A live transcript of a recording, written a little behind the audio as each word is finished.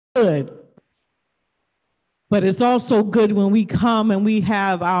good. But it's also good when we come and we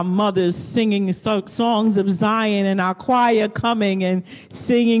have our mothers singing songs of Zion and our choir coming and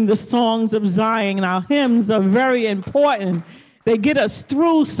singing the songs of Zion. And our hymns are very important. They get us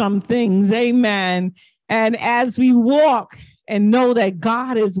through some things. Amen. And as we walk and know that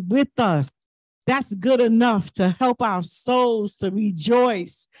God is with us, that's good enough to help our souls to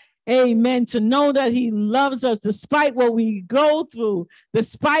rejoice. Amen. To know that he loves us despite what we go through,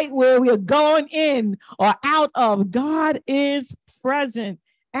 despite where we're going in or out of. God is present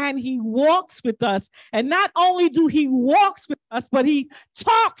and he walks with us. And not only do he walks with us, but he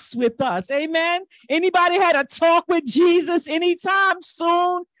talks with us. Amen. Anybody had a talk with Jesus anytime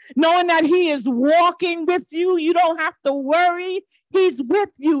soon, knowing that he is walking with you? You don't have to worry. He's with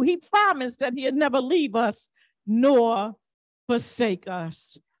you. He promised that he'll never leave us nor forsake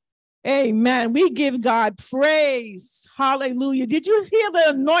us. Amen. We give God praise. Hallelujah. Did you hear the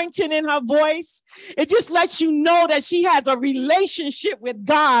anointing in her voice? It just lets you know that she has a relationship with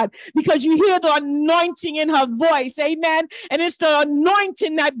God because you hear the anointing in her voice. Amen. And it's the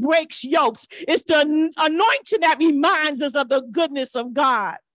anointing that breaks yokes. It's the anointing that reminds us of the goodness of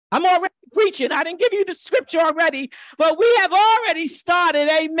God. I'm already preaching. I didn't give you the scripture already, but we have already started.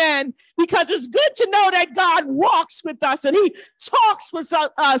 Amen. Because it's good to know that God walks with us and he talks with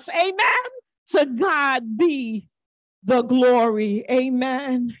us. Amen. To God be the glory.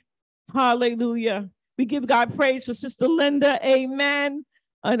 Amen. Hallelujah. We give God praise for Sister Linda. Amen.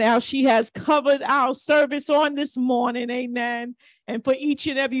 And how she has covered our service on this morning. Amen. And for each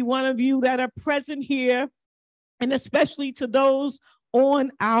and every one of you that are present here, and especially to those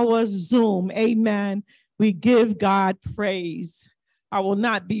on our Zoom. Amen. We give God praise. I will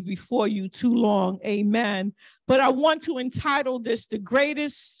not be before you too long. Amen. But I want to entitle this The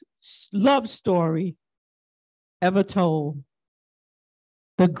Greatest Love Story Ever Told.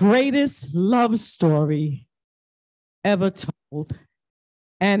 The greatest love story ever told.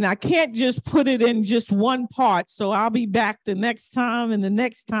 And I can't just put it in just one part. So I'll be back the next time and the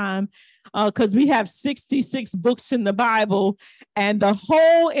next time because we have 66 books in the Bible. And the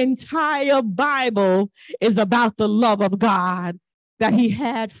whole entire Bible is about the love of God that he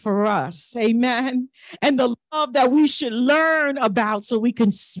had for us. Amen. And the love that we should learn about so we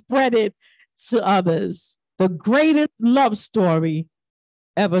can spread it to others. The greatest love story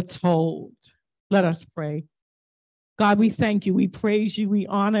ever told. Let us pray. God, we thank you. We praise you. We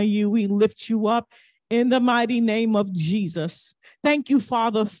honor you. We lift you up in the mighty name of Jesus. Thank you,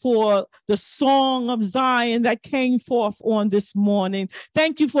 Father, for the song of Zion that came forth on this morning.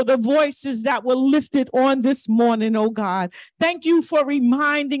 Thank you for the voices that were lifted on this morning, oh God. Thank you for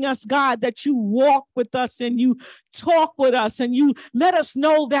reminding us, God, that you walk with us and you talk with us and you let us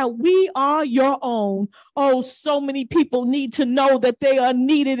know that we are your own. Oh, so many people need to know that they are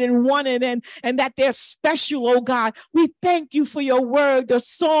needed and wanted and that they're special, oh God. We thank you for your word, the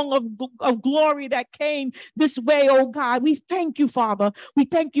song of glory that came this way, oh God. We thank you, Father. We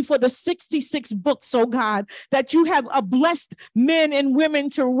thank you for the 66 books, oh God, that you have blessed men and women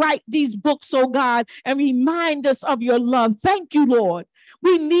to write these books, oh God, and remind us of your love. Thank you, Lord.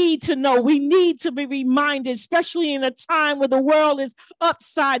 We need to know, we need to be reminded, especially in a time where the world is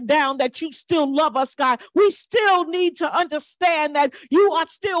upside down, that you still love us, God. We still need to understand that you are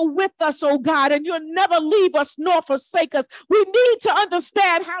still with us, oh God, and you'll never leave us nor forsake us. We need to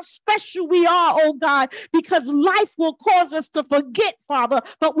understand how special we are, oh God, because life will cause us to forget, Father,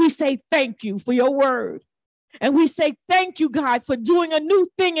 but we say thank you for your word. And we say, thank you, God, for doing a new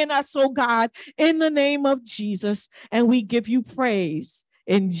thing in us, oh God, in the name of Jesus. And we give you praise.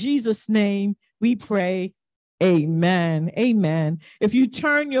 In Jesus' name, we pray. Amen. Amen. If you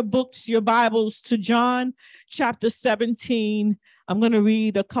turn your books, your Bibles to John chapter 17, I'm going to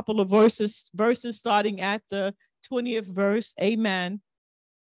read a couple of verses starting at the 20th verse. Amen.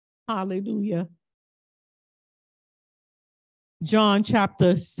 Hallelujah. John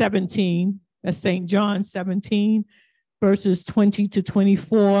chapter 17. That's St. John 17, verses 20 to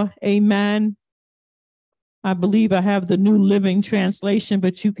 24. Amen. I believe I have the New Living Translation,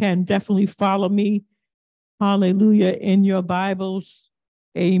 but you can definitely follow me. Hallelujah. In your Bibles.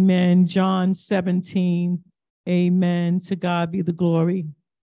 Amen. John 17. Amen. To God be the glory.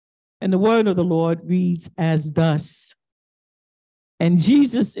 And the word of the Lord reads as thus. And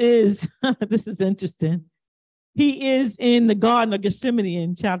Jesus is, this is interesting. He is in the Garden of Gethsemane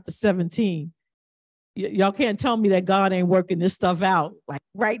in chapter 17. Y'all can't tell me that God ain't working this stuff out like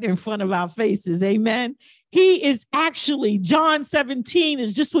right in front of our faces. Amen. He is actually, John 17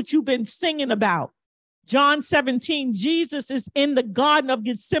 is just what you've been singing about. John 17, Jesus is in the Garden of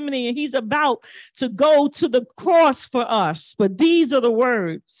Gethsemane and he's about to go to the cross for us. But these are the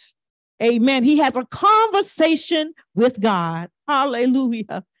words. Amen. He has a conversation with God.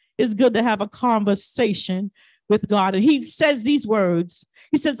 Hallelujah. It's good to have a conversation with God. And he says these words.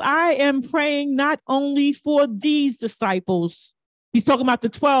 He says, I am praying not only for these disciples. He's talking about the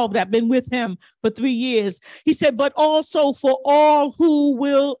 12 that have been with him for 3 years. He said, but also for all who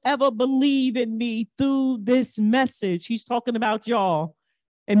will ever believe in me through this message. He's talking about y'all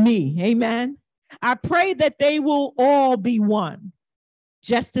and me. Amen. I pray that they will all be one,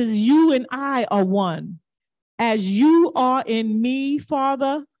 just as you and I are one. As you are in me,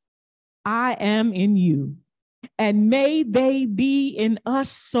 Father, I am in you. And may they be in us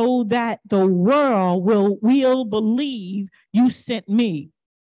so that the world will believe you sent me.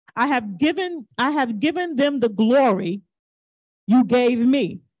 I have given them the glory you gave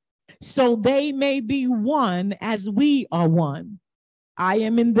me, so they may be one as we are one. I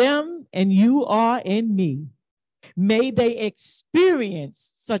am in them and you are in me. May they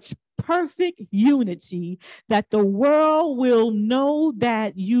experience such perfect unity that the world will know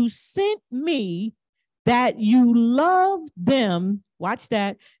that you sent me, that you loved them, watch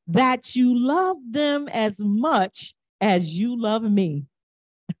that you loved them as much as you love me.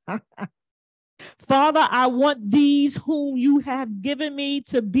 Father, I want these whom you have given me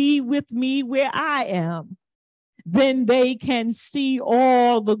to be with me where I am. Then they can see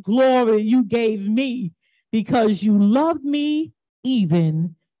all the glory you gave me because you loved me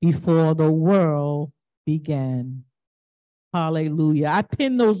even before the world began. Hallelujah. I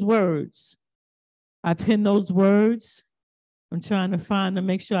pinned those words. I'm trying to find to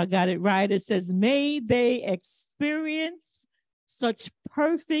make sure I got it right. It says, may they experience such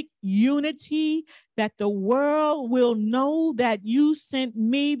perfect unity that the world will know that you sent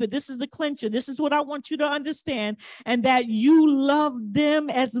me. But this is the clincher. This is what I want you to understand. And that you love them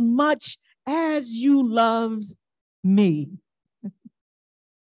as much as you loved me.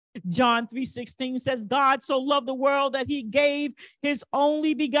 John 3:16 says, God so loved the world that he gave his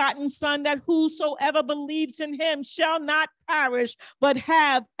only begotten son, that whosoever believes in him shall not perish, but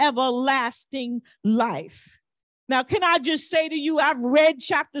have everlasting life. Now, can I just say to you, I've read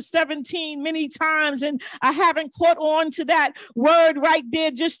chapter 17 many times, and I haven't caught on to that word right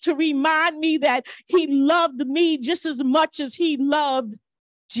there just to remind me that he loved me just as much as he loved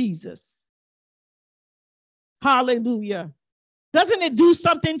Jesus. Hallelujah. Doesn't it do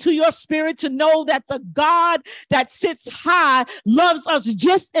something to your spirit to know that the God that sits high loves us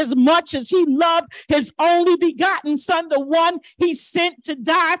just as much as he loved his only begotten son, the one he sent to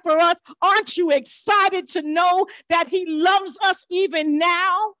die for us? Aren't you excited to know that he loves us even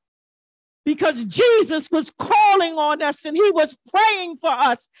now? Because Jesus was calling on us and he was praying for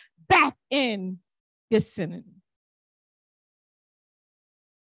us back in Gethsemane.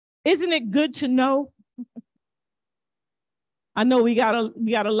 Isn't it good to know? I know we got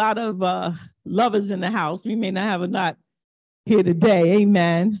a lot of lovers in the house. We may not have a lot here today.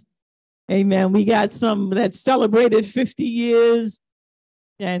 Amen. Amen. We got some that celebrated 50 years,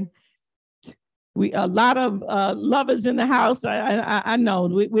 and a lot of lovers in the house. I know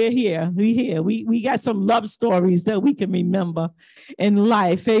we're here. We got some love stories that we can remember in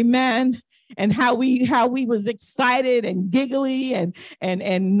life. Amen. And how we was excited and giggly and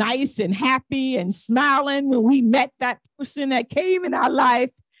nice and happy and smiling when we met that person that came in our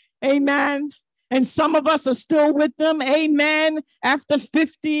life. Amen. And some of us are still with them. Amen. After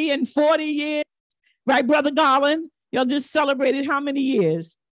 50 and 40 years. Right, Brother Garland? Y'all just celebrated how many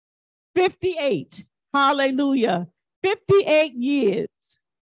years? 58. Hallelujah. 58 years.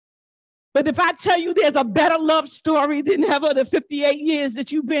 But if I tell you there's a better love story than ever the 58 years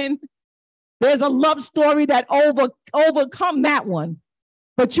that you've been, there's a love story that overcome that one.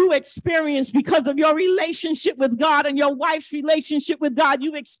 But you experience, because of your relationship with God and your wife's relationship with God,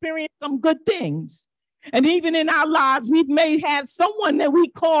 you experience some good things. And even in our lives, we may have someone that we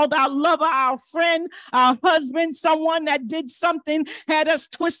called our lover, our friend, our husband, someone that did something, had us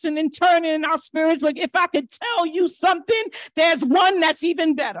twisting and turning in our spirits. But if I could tell you something, there's one that's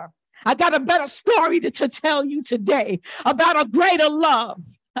even better. I got a better story to tell you today about a greater love.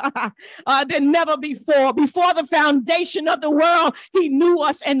 Than never before. Before the foundation of the world, he knew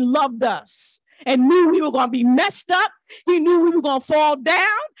us and loved us and knew we were going to be messed up. He knew we were going to fall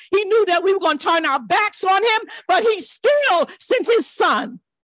down. He knew that we were going to turn our backs on him, but he still sent his son.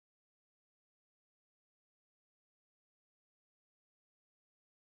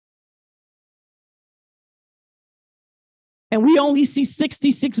 And we only see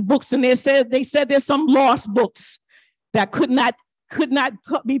 66 books, and they said there's some lost books that could not could not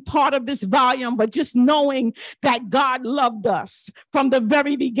be part of this volume, but just knowing that God loved us from the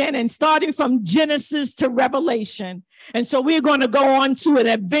very beginning, starting from Genesis to Revelation. And so we're going to go on to an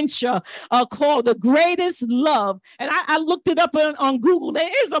adventure called The Greatest Love. And I looked it up on Google.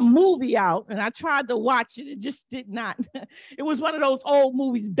 There is a movie out, and I tried to watch it. It just did not. It was one of those old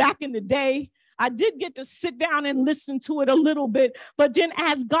movies back in the day. I did get to sit down and listen to it a little bit, but then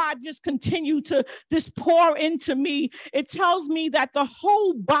as God just continued to just pour into me, it tells me that the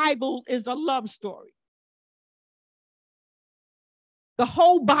whole Bible is a love story. The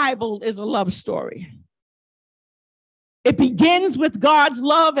whole Bible is a love story. It begins with God's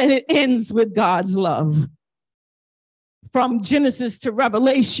love and it ends with God's love. From Genesis to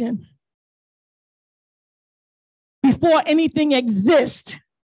Revelation. Before anything exists,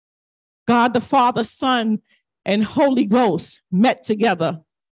 God the Father, Son, and Holy Ghost met together.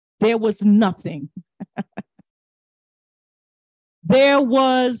 There was nothing. There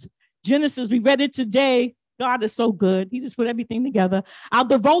was Genesis. We read it today. God is so good. He just put everything together. Our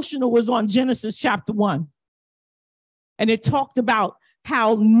devotional was on Genesis chapter 1. And it talked about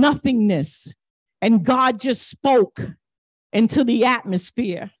how nothingness and God just spoke into the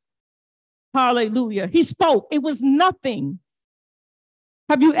atmosphere. Hallelujah. He spoke. It was nothing.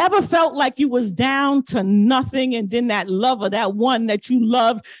 Have you ever felt like you was down to nothing, and then that lover, that one that you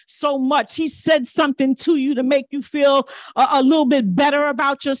loved so much, he said something to you to make you feel a little bit better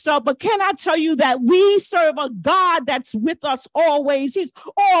about yourself? But can I tell you that we serve a God that's with us always? He's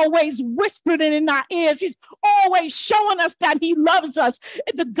always whispering in our ears. He's always showing us that he loves us.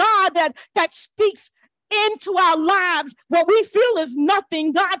 The God that speaks into our lives, what we feel is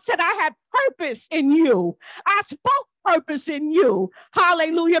nothing. God said, I have purpose in you. I spoke purpose in you.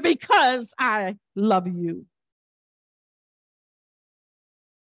 Hallelujah, because I love you.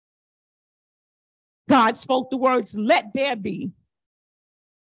 God spoke the words, let there be.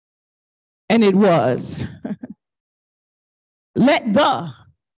 And it was. And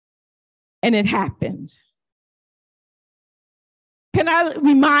it happened. Can I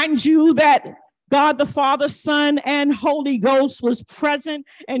remind you that God the Father, Son, and Holy Ghost was present?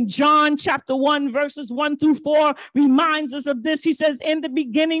 And John chapter 1, verses 1-4 reminds us of this. He says, in the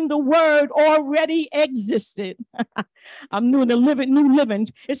beginning, the Word already existed. I'm new living.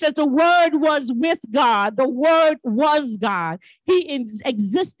 It says the Word was with God. The Word was God. He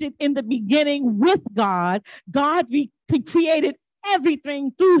existed in the beginning with God. God created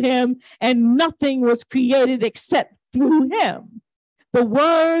everything through him, and nothing was created except through him. The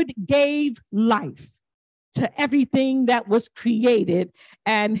Word gave life to everything that was created,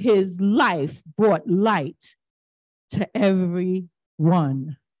 and his life brought light to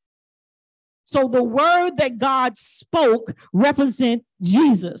everyone. So the word that God spoke represents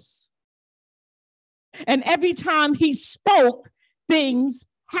Jesus. And every time he spoke, things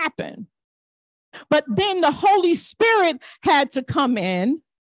happened. But then the Holy Spirit had to come in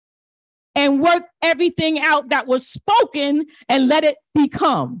and work everything out that was spoken and let it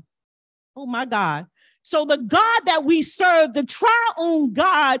become. Oh my God. So the God that we serve, the triune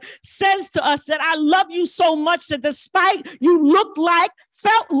God, says to us that I love you so much that despite you look like,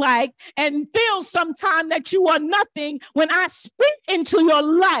 felt like, and feel sometime that you are nothing, when I speak into your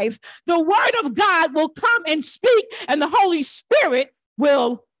life, the word of God will come and speak, and the Holy Spirit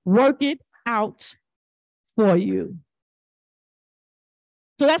will work it out for you.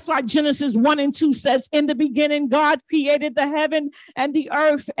 So that's why Genesis 1-2 says, in the beginning, God created the heaven and the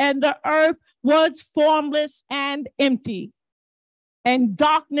earth was formless and empty. And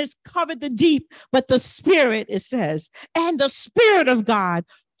darkness covered the deep, but the Spirit, it says, and the Spirit of God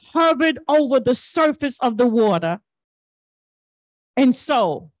hovered over the surface of the water. And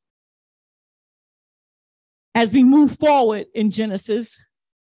so, as we move forward in Genesis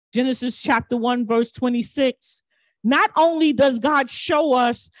chapter 1, verse 26, not only does God show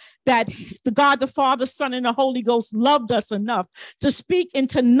us that the God, the Father, Son, and the Holy Ghost loved us enough to speak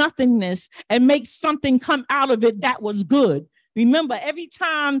into nothingness and make something come out of it that was good. Remember, every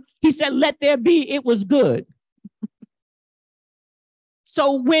time he said, let there be, it was good.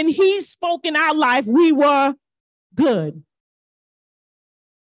 So when he spoke in our life, we were good.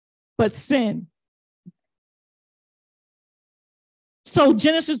 But sin. So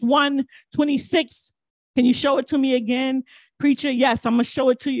Genesis 1:26, can you show it to me again? Preacher, yes, I'm going to show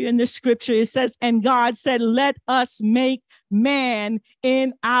it to you in this scripture. It says, and God said, let us make man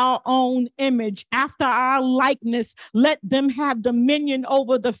in our own image, after our likeness. Let them have dominion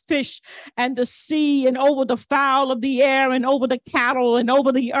over the fish and the sea and over the fowl of the air and over the cattle and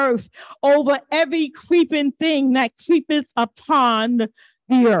over the earth, over every creeping thing that creepeth upon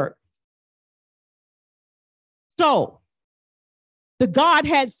the earth. So The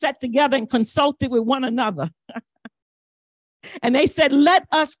Godhead sat together and consulted with one another. And they said, let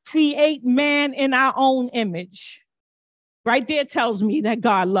us create man in our own image. Right there tells me that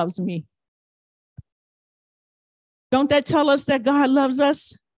God loves me. Don't that tell us that God loves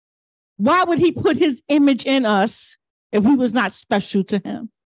us? Why would he put his image in us if we was not special to him?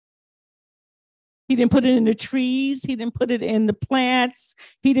 He didn't put it in the trees. He didn't put it in the plants.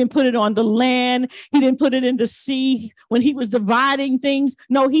 He didn't put it on the land. He didn't put it in the sea when he was dividing things.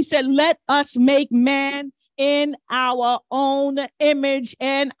 No, he said, let us make man in our own image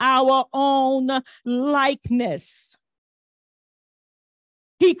and our own likeness.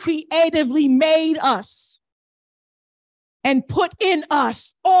 He creatively made us and put in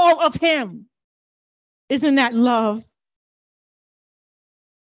us all of him. Isn't that love?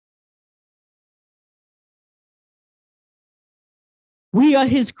 We are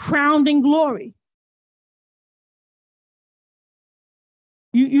his crowning glory.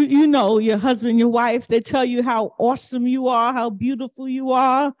 You know, your husband, your wife, they tell you how awesome you are, how beautiful you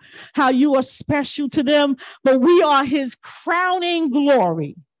are, how you are special to them, but we are his crowning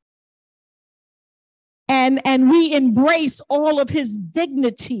glory. And we embrace all of his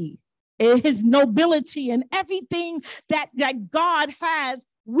dignity, his nobility, and everything that God has,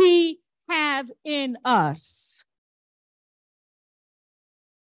 we have in us.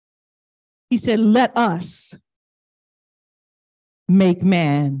 He said, let us make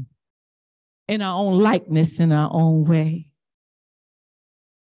man in our own likeness, in our own way.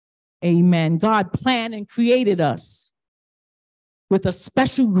 Amen. God planned and created us with a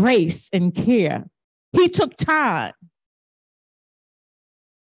special grace and care. He took time.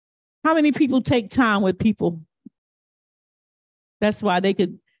 How many people take time with people? That's why they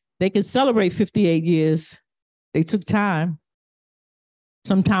could celebrate 58 years. They took time.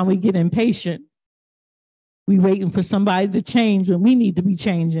 Sometimes we get impatient. We waiting for somebody to change when we need to be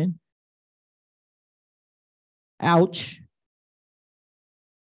changing. Ouch.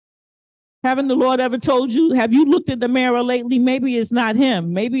 Haven't the Lord ever told you, have you looked at the mirror lately? Maybe it's not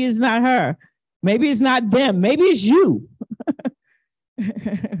him. Maybe it's not her. Maybe it's not them. Maybe it's you.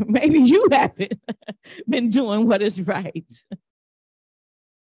 Maybe you haven't been doing what is right.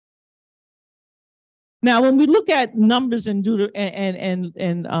 Now, when we look at Numbers and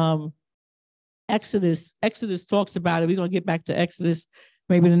Exodus talks about it. We're going to get back to Exodus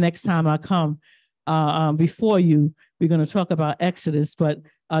maybe the next time I come before you. We're going to talk about Exodus, but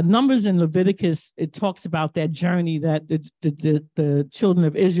Numbers and Leviticus, it talks about that journey that the children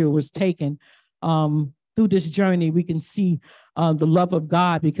of Israel was taking. Through this journey, we can see the love of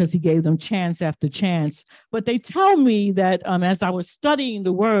God because he gave them chance after chance. But they tell me that as I was studying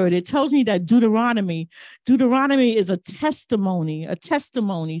the word, it tells me that Deuteronomy is a testimony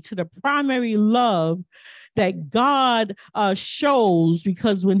to the primary love that God shows,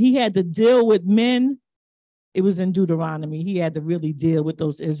 because when he had to deal with men, it was in Deuteronomy. He had to really deal with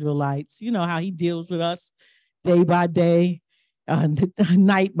those Israelites. You know how he deals with us day by day,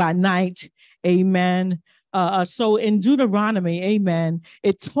 night by night. Amen. So in Deuteronomy, amen,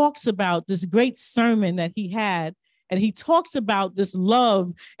 it talks about this great sermon that he had, and he talks about this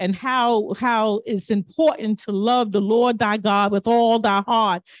love and how it's important to love the Lord thy God with all thy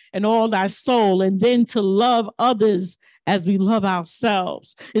heart and all thy soul, and then to love others as we love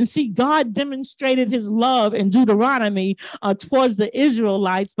ourselves. And see, God demonstrated his love in Deuteronomy towards the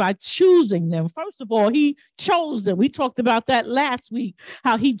Israelites by choosing them. First of all, he chose them. We talked about that last week,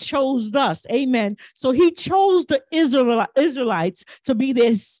 how he chose us. Amen. So he chose the Israelites to be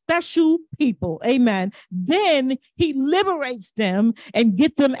their special people. Amen. Then he liberates them and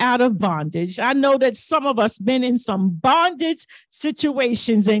get them out of bondage. I know that some of us been in some bondage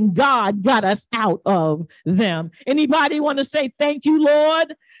situations and God got us out of them. Anybody want to say thank you,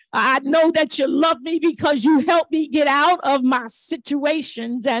 Lord? I know that you love me because you helped me get out of my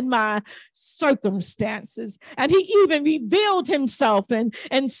situations and my circumstances. And he even revealed himself. And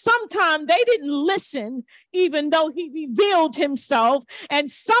sometimes they didn't listen, even though he revealed himself. And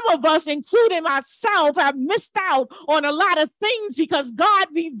some of us, including myself, have missed out on a lot of things because God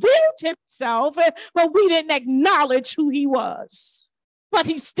revealed himself, but we didn't acknowledge who he was. But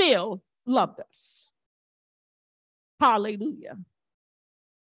he still loved us. Hallelujah.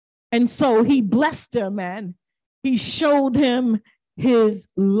 And so he blessed them and he showed him his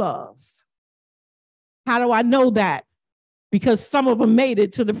love. How do I know that? Because some of them made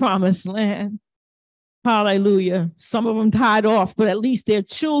it to the promised land. Hallelujah. Some of them died off, but at least their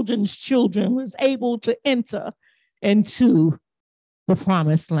children's children was able to enter into the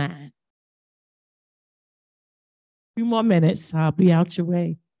promised land. A few more minutes, I'll be out your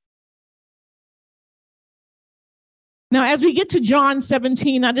way. Now, as we get to John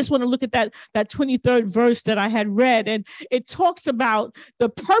 17, I just want to look at that 23rd verse that I had read. And it talks about the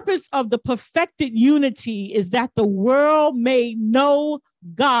purpose of the perfected unity is that the world may know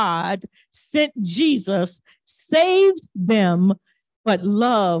God sent Jesus, saved them, but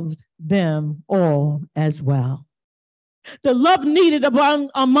loved them all as well. The love needed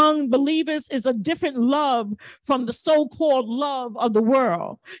among believers is a different love from the so-called love of the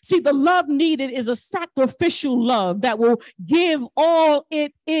world. See, the love needed is a sacrificial love that will give all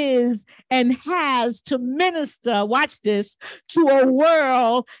it is and has to minister, watch this, to a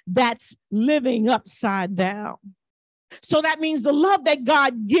world that's living upside down. So that means the love that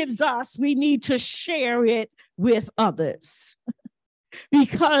God gives us, we need to share it with others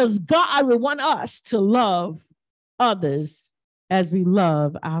because God will want us to love others as we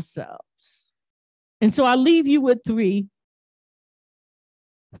love ourselves. And so I'll leave you with 3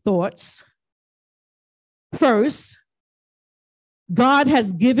 thoughts. First, God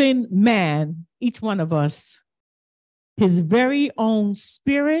has given man, each one of us, his very own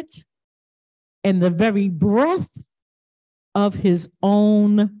spirit and the very breath of his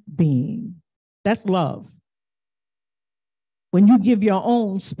own being. That's love. When you give your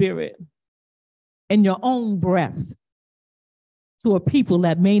own spirit and your own breath to a people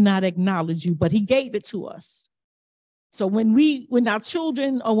that may not acknowledge you, but he gave it to us. So when our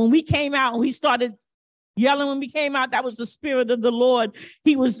children, or when we came out and we started yelling when we came out, that was the Spirit of the Lord.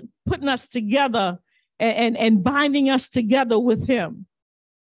 He was putting us together and binding us together with him.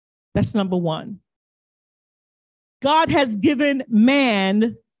 That's number 1. God has given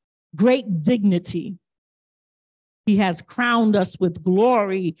man great dignity. He has crowned us with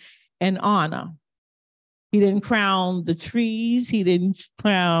glory and honor. He didn't crown the trees. He didn't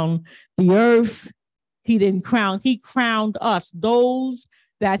crown the earth. He crowned us, those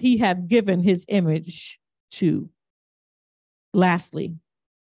that he have given his image to. Lastly,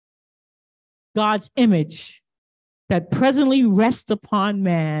 God's image that presently rests upon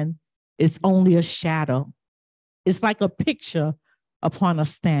man is only a shadow. It's like a picture upon a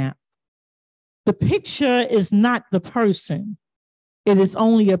stamp. The picture is not the person. It is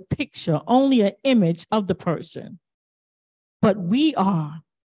only a picture, only an image of the person. But we are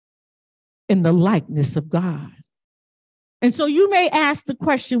in the likeness of God. And so you may ask the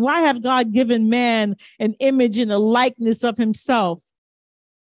question, why have God given man an image and a likeness of himself?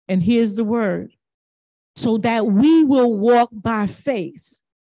 And here's the word, so that we will walk by faith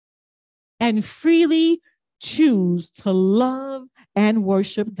and freely choose to love and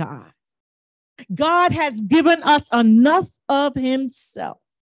worship God. God has given us enough of himself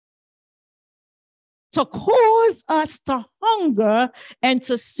to cause us to hunger and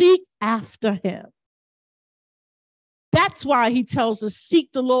to seek after him. That's why he tells us,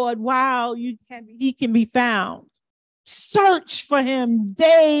 seek the Lord while he can be found. Search for him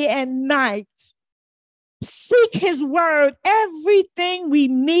day and night. Seek his word. Everything we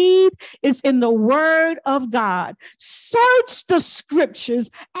need is in the word of God. Search the scriptures.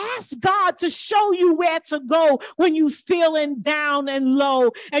 Ask God to show you where to go when you're feeling down and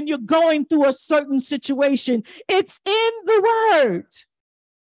low and you're going through a certain situation. It's in the word.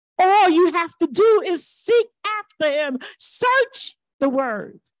 All you have to do is seek after him. Search the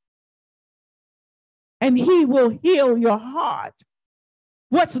word. And he will heal your heart.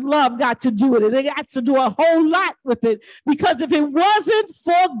 What's love got to do with it? It got to do a whole lot with it. Because if it wasn't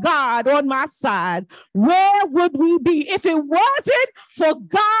for God on my side, where would we be? If it wasn't for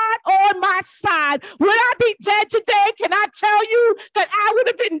God on my side, would I be dead today? Can I tell you that I would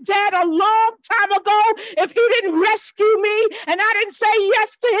have been dead a long time ago if he didn't rescue me and I didn't say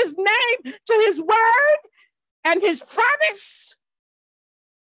yes to his name, to his word and his promise?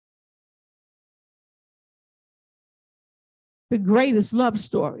 The greatest love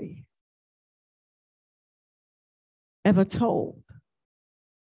story ever told.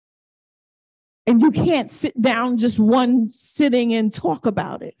 And you can't sit down just one sitting and talk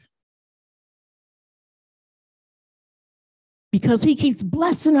about it. Because he keeps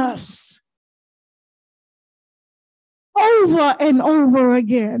blessing us over and over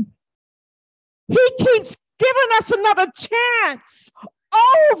again. He keeps giving us another chance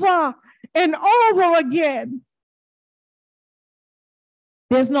over and over again.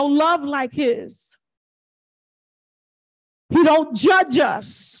 There's no love like his. He don't judge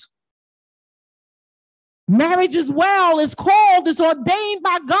us. Marriage as well is called, is ordained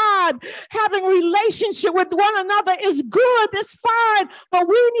by God. Having a relationship with one another is good, it's fine, but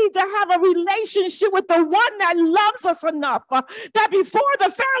we need to have a relationship with the one that loves us enough, that before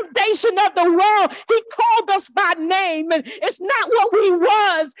the foundation of the world, he called us by name. And it's not what we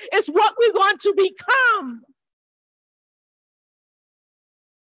was, it's what we're going to become.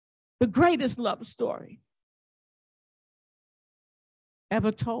 The greatest love story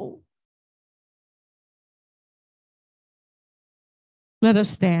ever told. Let us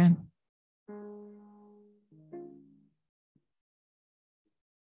stand.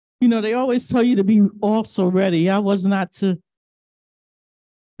 You know, they always tell you to be also ready. I was not to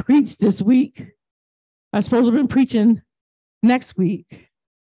preach this week. I suppose I've been preaching next week.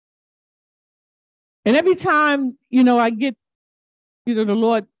 And every time, I get, the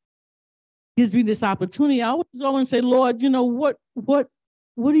Lord gives me this opportunity, I always go and say, Lord, what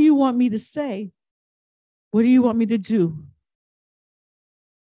do you want me to say? What do you want me to do?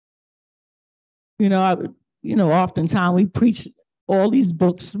 Oftentimes we preach all these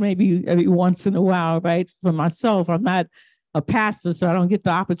books, maybe every once in a while, right? For myself, I'm not a pastor, so I don't get the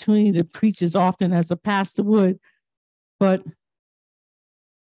opportunity to preach as often as a pastor would. But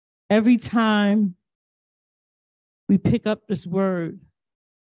every time we pick up this word,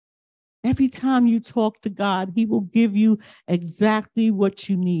 every time you talk to God, he will give you exactly what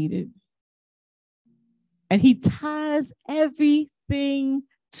you needed. And he ties everything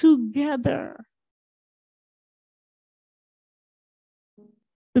together.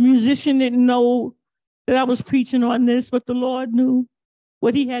 The musician didn't know that I was preaching on this, but the Lord knew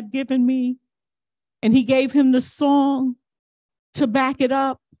what he had given me. And he gave him the song to back it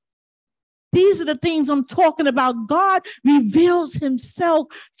up. These are the things I'm talking about. God reveals himself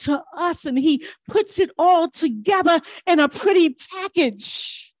to us and he puts it all together in a pretty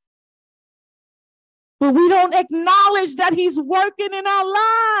package. But we don't acknowledge that he's working in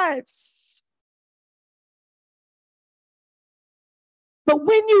our lives. But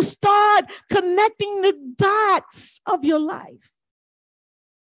when you start connecting the dots of your life,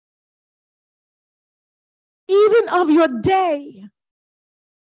 even of your day,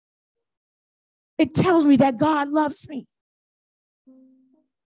 it tells me that God loves me.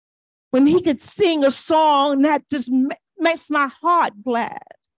 When he could sing a song that just makes my heart glad.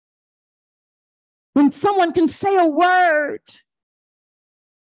 When someone can say a word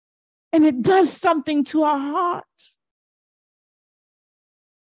and it does something to our heart.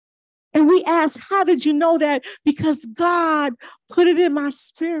 And we ask, how did you know that? Because God put it in my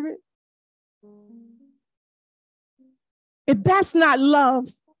spirit. If that's not love,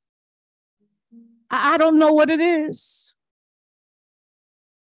 I don't know what it is.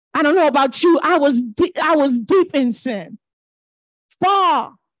 I don't know about you. I was deep in sin.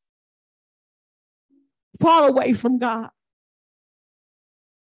 Far away from God.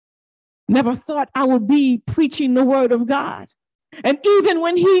 Never thought I would be preaching the word of God. And even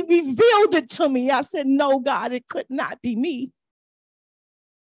when he revealed it to me, I said, no, God, it could not be me.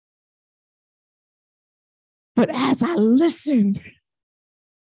 But as I listened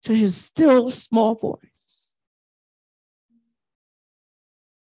to his still small voice,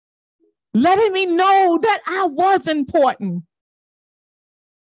 letting me know that I was important.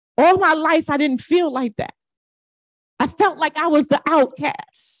 All my life, I didn't feel like that. I felt like I was the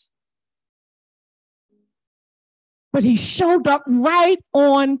outcast. But he showed up right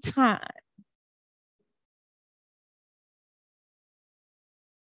on time.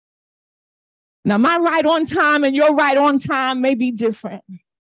 Now, my right on time and your right on time may be different.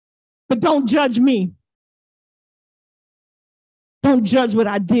 But don't judge me. Don't judge what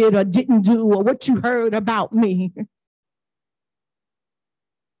I did or didn't do or what you heard about me.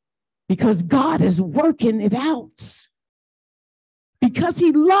 Because God is working it out. Because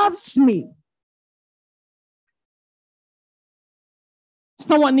he loves me.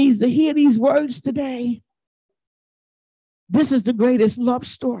 Someone needs to hear these words today. This is the greatest love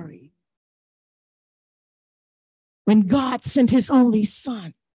story. When God sent his only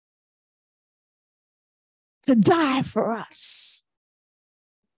son to die for us.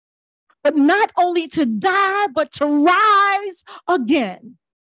 But not only to die, but to rise again.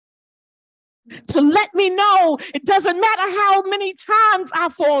 To let me know it doesn't matter how many times I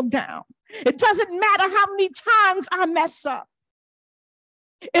fall down. It doesn't matter how many times I mess up.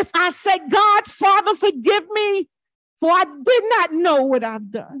 If I say, God, Father, forgive me, for I did not know what I've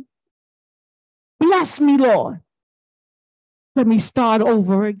done. Bless me, Lord. Let me start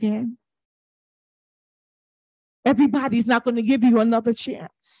over again. Everybody's not going to give you another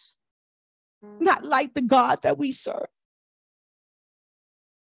chance. Not like the God that we serve.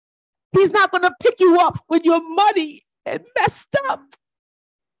 He's not going to pick you up when you're muddy and messed up.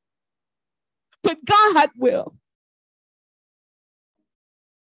 But God will.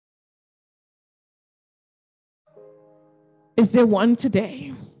 Is there one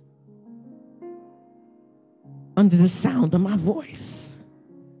today under the sound of my voice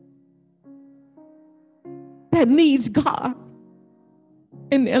that needs God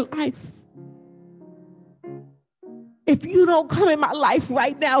in their life. If you don't come in my life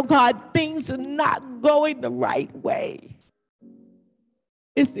right now, God, things are not going the right way.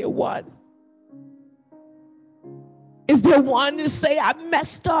 Is there one? Is there one to say, I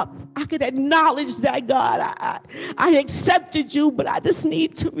messed up? I can acknowledge that, God. I accepted you, but I just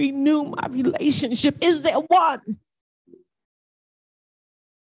need to renew my relationship. Is there one?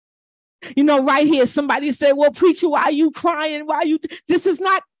 You know, right here, somebody said, well, preacher, why are you crying? Why are you? This is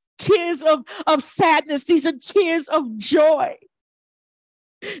not tears of sadness. These are tears of joy.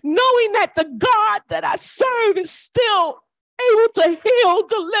 Knowing that the God that I serve is still able to heal,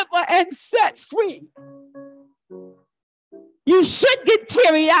 deliver, and set free. You should get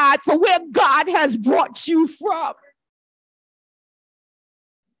teary-eyed for where God has brought you from.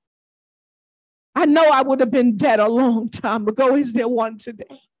 I know I would have been dead a long time ago. Is there one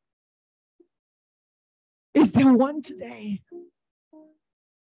today? Is there one today?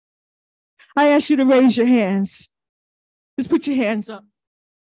 I ask you to raise your hands. Just put your hands up.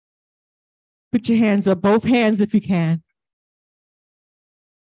 Put your hands up, both hands if you can.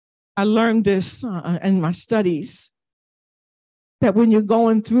 I learned this in my studies, that when you're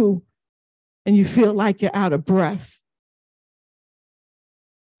going through and you feel like you're out of breath,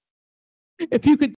 if you could